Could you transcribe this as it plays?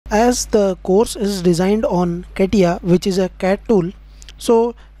As the course is designed on CATIA, which is a CAD tool,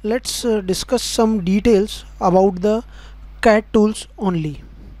 so let's discuss some details about the CAD tools only.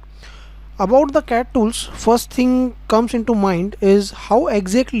 About the CAD tools, first thing comes into mind is how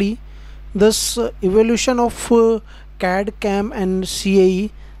exactly this evolution of CAD, CAM and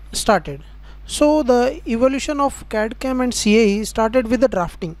CAE started. So the evolution of CAD, CAM and CAE started with the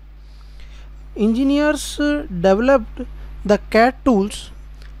drafting. Engineers developed the CAD tools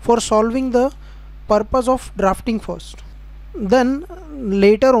for solving the purpose of drafting first. Then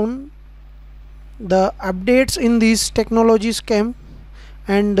later on the updates in these technologies came,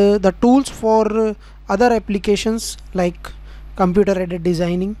 and the tools for other applications like computer aided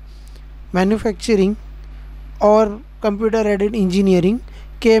designing, manufacturing or computer aided engineering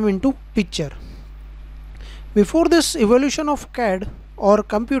came into picture. Before this evolution of CAD or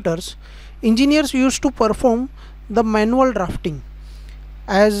computers, engineers used to perform the manual drafting.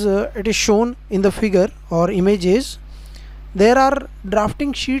 As it is shown in the figure or images, there are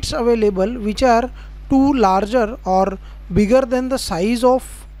drafting sheets available which are too larger or bigger than the size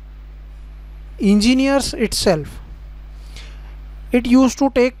of engineers itself. It used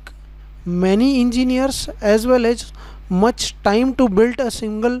to take many engineers as well as much time to build a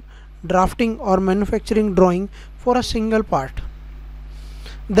single drafting or manufacturing drawing for a single part.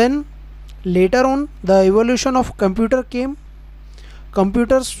 Then later on the evolution of computer came.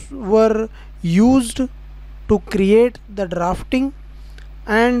 Computers were used to create the drafting,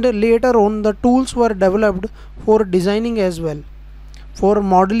 and later on the tools were developed for designing as well, for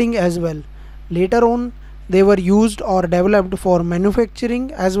modeling as well. Later on they were used or developed for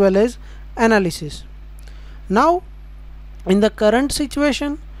manufacturing as well as analysis. Now in the current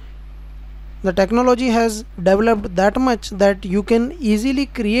situation, the technology has developed that much that you can easily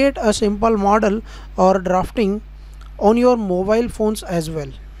create a simple model or drafting on your mobile phones as well.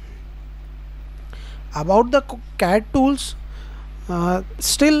 About the CAD tools,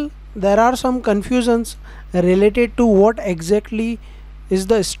 still there are some confusions related to what exactly is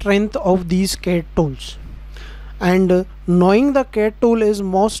the strength of these CAD tools, and knowing the CAD tool is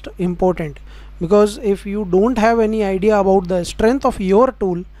most important, because if you don't have any idea about the strength of your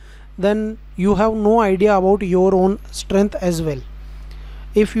tool, then you have no idea about your own strength as well.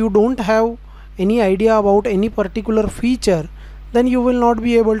 If you don't have any idea about any particular feature, then you will not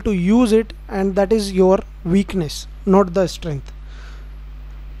be able to use it, and that is your weakness, not the strength.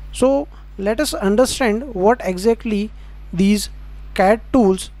 So let us understand what exactly these CAD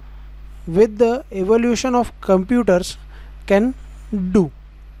tools with the evolution of computers can do.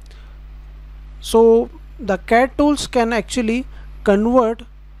 So the CAD tools can actually convert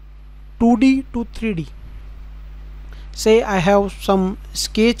 2D to 3D. Say I have some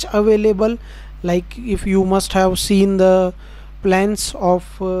sketch available, like if you must have seen the plans of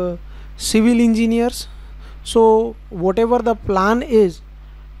civil engineers. So whatever the plan is,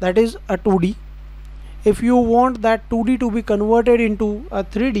 that is a 2D. If you want that 2D to be converted into a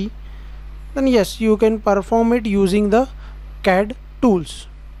 3D, then yes, you can perform it using the CAD tools.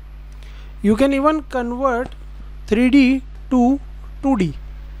 You can even convert 3D to 2D.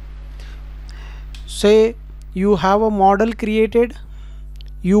 Say you have a model created,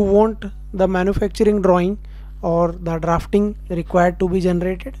 you want the manufacturing drawing or the drafting required to be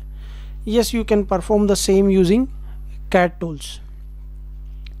generated. Yes, you can perform the same using CAD tools.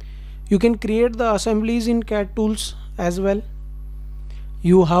 You can create the assemblies in CAD tools as well.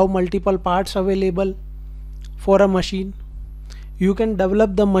 You have multiple parts available for a machine. You can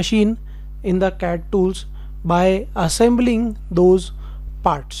develop the machine in the CAD tools by assembling those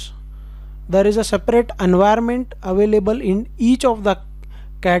parts. There is a separate environment available in each of the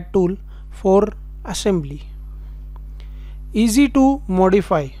CAD tool for assembly. Easy to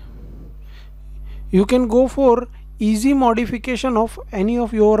modify. You can go for easy modification of any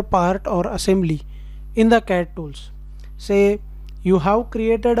of your part or assembly in the CAD tools. Say you have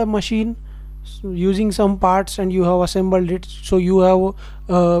created a machine using some parts and you have assembled it, so you have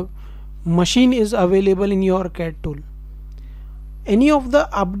a machine is available in your CAD tool. Any of the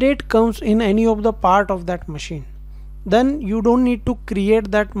update comes in any of the part of that machine, then you don't need to create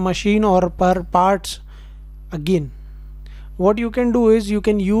that machine or per parts again. What you can do is you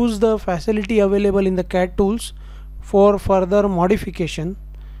can use the facility available in the CAD tools for further modification,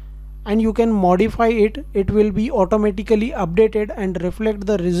 and you can modify it. It will be automatically updated and reflect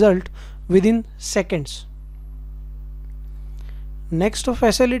the result within seconds. Next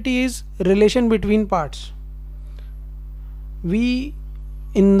facility is relation between parts. We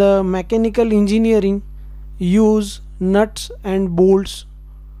in the mechanical engineering use nuts and bolts.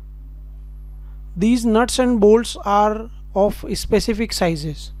 These nuts and bolts are of specific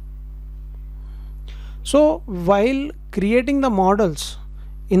sizes. So while creating the models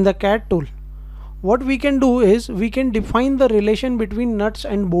in the CAD tool, what we can do is we can define the relation between nuts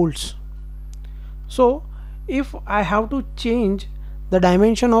and bolts. So if I have to change the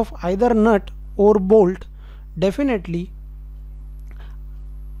dimension of either nut or bolt, definitely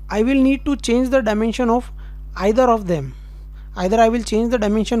I will need to change the dimension of either of them. Either I will change the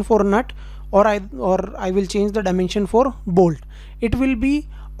dimension for nut, or I will change the dimension for bolt. It will be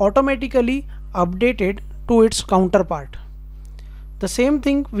automatically updated to its counterpart. The same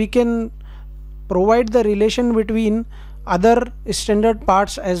thing we can provide the relation between other standard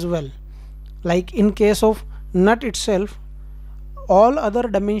parts as well. Like in case of nut itself, all other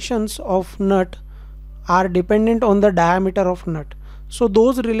dimensions of nut are dependent on the diameter of nut. So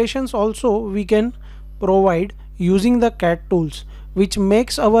those relations also we can provide using the CAD tools, which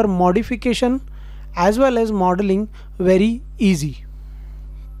makes our modification as well as modeling very easy.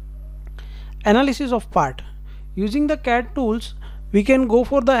 Analysis of part. Using the CAD tools, we can go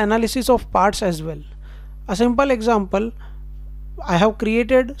for the analysis of parts as well. A simple example, I have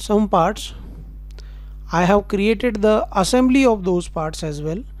created some parts. I have created the assembly of those parts as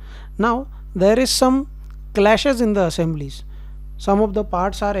well. Now there is some clashes in the assemblies. Some of the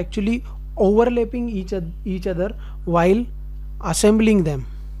parts are actually overlapping each other while assembling them.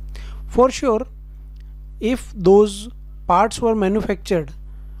 For sure, if those parts were manufactured,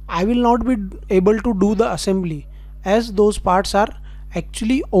 I will not be able to do the assembly, as those parts are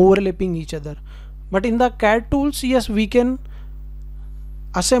actually overlapping each other. But in the CAD tools, yes, we can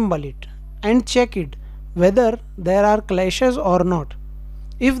assemble it and check it whether there are clashes or not.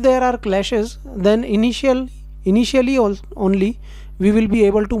 If there are clashes, then initially only we will be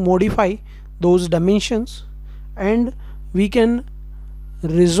able to modify those dimensions, and we can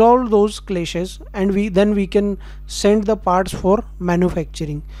resolve those clashes, and then we can send the parts for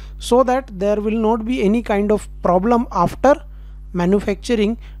manufacturing, so that there will not be any kind of problem after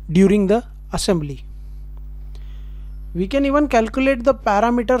manufacturing during the assembly. We can even calculate the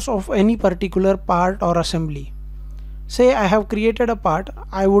parameters of any particular part or assembly. Say I have created a part,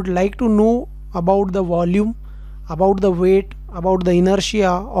 I would like to know about the volume, about the weight, about the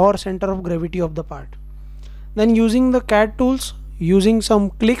inertia or center of gravity of the part. Then using the CAD tools, using some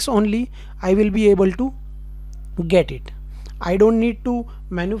clicks only, I will be able to get it. I don't need to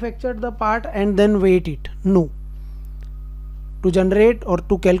manufacture the part and then weight it. No. To generate or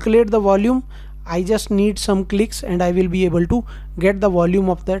to calculate the volume, I just need some clicks and I will be able to get the volume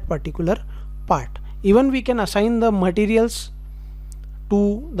of that particular part. Even we can assign the materials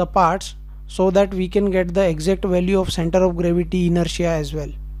to the parts, so that we can get the exact value of center of gravity, inertia as well.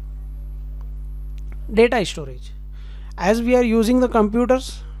 Data storage. As we are using the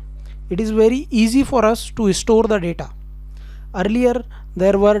computers, it is very easy for us to store the data. Earlier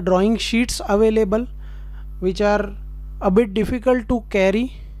there were drawing sheets available, which are a bit difficult to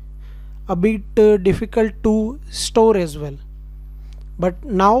carry, a bit difficult to store as well. But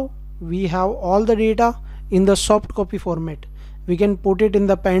now we have all the data in the soft copy format. We can put it in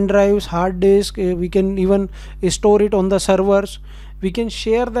the pen drives, hard disk, we can even store it on the servers. We can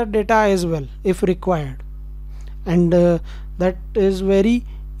share that data as well if required, and that is very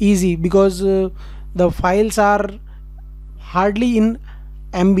easy, because the files are hardly in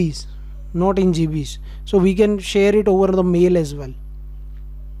MBs, not in GBs, so we can share it over the mail as well.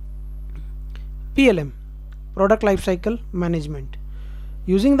 PLM, product lifecycle management.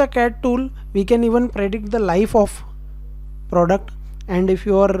 Using the CAD tool, we can even predict the life of product, and if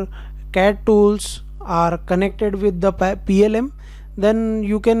your CAD tools are connected with the PLM, then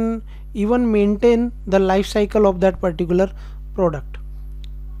you can even maintain the life cycle of that particular product.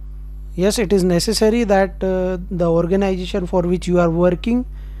 Yes, it is necessary that the organization for which you are working,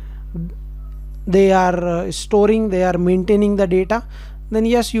 they are storing, they are maintaining the data, then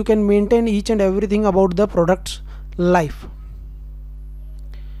yes, you can maintain each and everything about the product's life.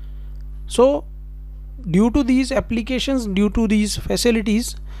 So due to these applications, due to these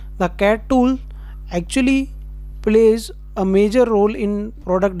facilities, the CAD tool actually plays a major role in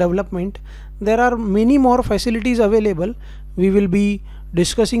product development. There are many more facilities available. We will be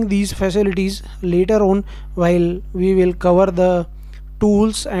discussing these facilities later on, while we will cover the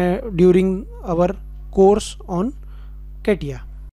tools during our course on CATIA.